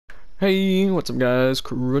Hey, what's up guys,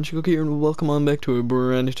 CrunchyCookietalk here and welcome on back to a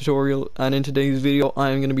brand new tutorial. And in today's video I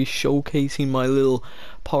am going to be showcasing my little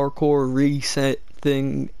parkour reset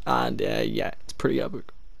thing, and yeah, it's pretty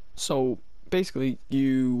epic. So basically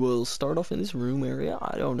you will start off in this room area.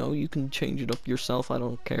 I don't know, you can change it up yourself, I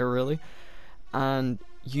don't care really. And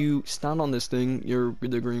you stand on this thing, you're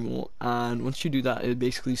the green wall, and once you do that it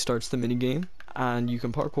basically starts the mini game and you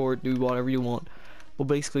can parkour, do whatever you want. But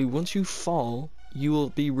basically once you fall, you will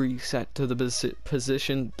be reset to the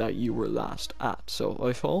position that you were last at. So if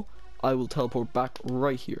I fall, I will teleport back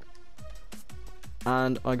right here.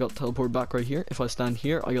 And I got teleported back right here. If I stand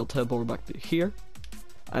here, I get teleported back to here.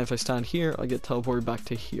 And if I stand here, I get teleported back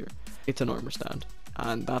to here. It's an armor stand.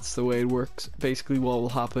 And that's the way it works. Basically what will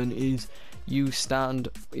happen is you stand,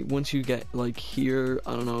 once you get like here,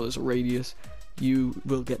 I don't know, there's a radius, you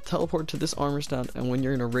will get teleported to this armor stand, and when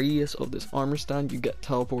you're in a radius of this armor stand, you get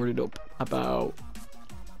teleported up about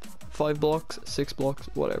 5 blocks, 6 blocks,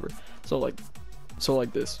 whatever. So like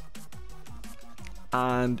this.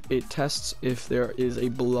 And it tests if there is a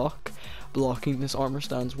block blocking this armor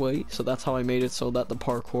stand's way. So that's how I made it so that the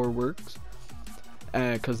parkour works.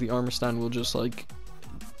 Because the armor stand will just like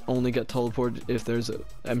only get teleported if there's an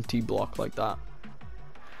empty block like that.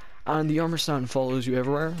 And the armor stand follows you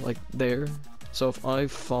everywhere, like there. So if I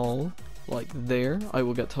fall like there, I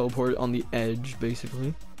will get teleported on the edge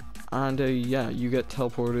basically. And yeah, you get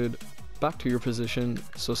teleported back to your position.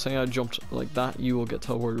 So say I jumped like that, you will get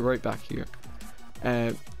teleported right back here.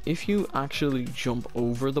 If you actually jump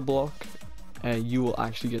over the block, you will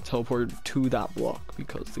actually get teleported to that block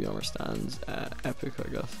because the armor stand's epic, I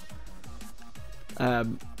guess.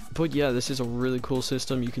 But yeah, this is a really cool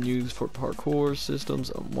system you can use for parkour systems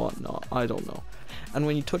and whatnot, I don't know. And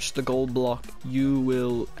when you touch the gold block, you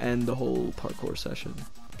will end the whole parkour session.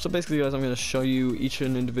 So basically guys, I'm going to show you each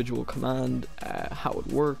and individual command, how it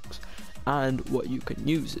works, and what you can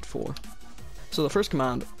use it for. So the first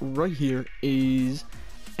command right here is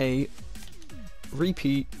a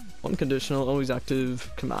repeat, unconditional, always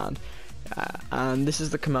active command. And this is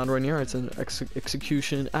the command right here. It's an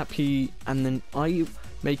execution at P, and then I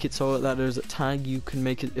make it so that there's a tag. You can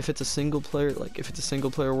make it if it's a single player, like if it's a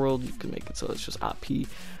single player world, you can make it so it's just at P.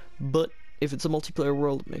 But if it's a multiplayer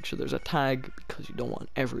world, make sure there's a tag, because you don't want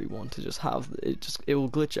everyone to just have it. It will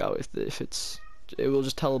glitch out it will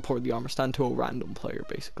just teleport the armor stand to a random player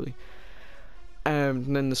basically.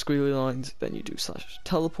 And then the squiggly lines, then you do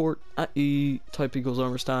 /teleport at E, type equals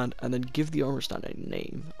armor stand, and then give the armor stand a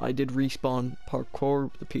name. I did respawn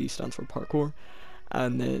parkour, the P stands for parkour,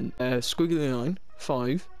 and then squiggly line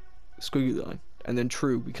 5, squiggly line, and then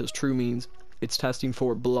true, because true means it's testing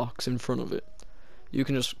for blocks in front of it. You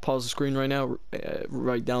can just pause the screen right now,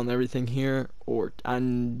 write down everything here,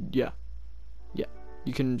 and yeah,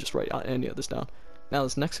 you can just write any of this down. Now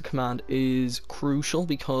this next command is crucial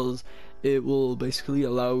because it will basically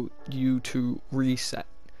allow you to reset.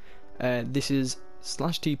 This is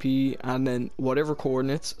 /TP and then whatever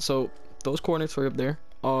coordinates. So those coordinates right up there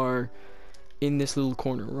are in this little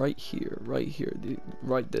corner right here,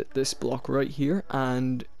 this block right here,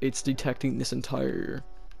 and it's detecting this entire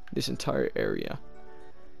area.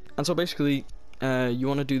 And so basically you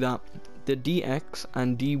want to do that. The DX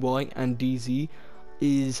and DY and DZ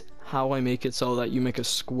is how I make it so that you make a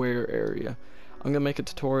square area. I'm gonna make a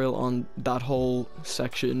tutorial on that whole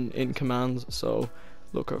section in commands, so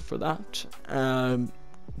look out for that.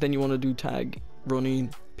 Then you want to do tag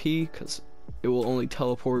running P, because it will only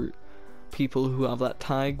teleport people who have that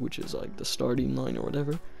tag, which is like the starting line or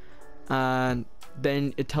whatever. And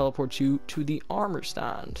then it teleports you to the armor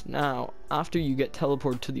stand. Now after you get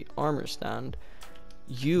teleported to the armor stand,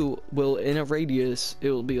 you will, in a radius, it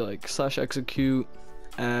will be like /execute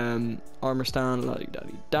armor stand, la da da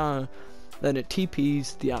da. Then it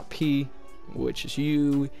TPs the at P, which is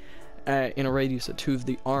you, in a radius of 2 of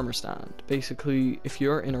the armor stand. Basically, if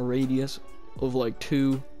you're in a radius of like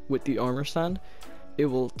 2 with the armor stand, it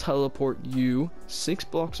will teleport you 6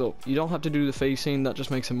 blocks up. You don't have to do the facing, that just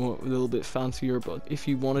makes it a little bit fancier, but if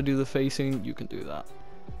you want to do the facing, you can do that.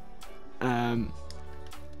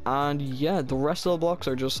 And yeah, the rest of the blocks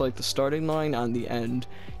are just like the starting line and the end.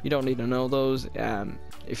 You don't need to know those.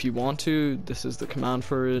 If you want to, this is the command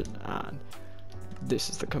for it, and this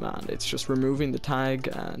is the command. It's just removing the tag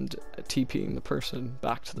and TPing the person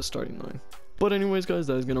back to the starting line. But anyways guys,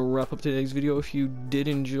 that is going to wrap up today's video. If you did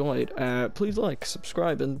enjoy it, please like,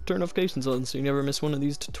 subscribe, and turn notifications on so you never miss one of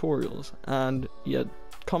these tutorials. And yeah,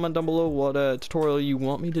 comment down below what tutorial you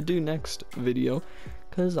want me to do next video,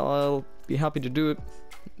 because I'll be happy to do it.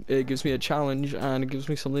 It gives me a challenge and it gives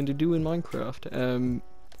me something to do in Minecraft.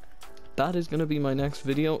 that is gonna be my next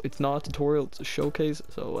video. It's not a tutorial, it's a showcase,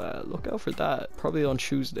 so look out for that, probably on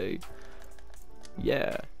Tuesday.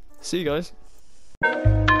 Yeah, see you guys.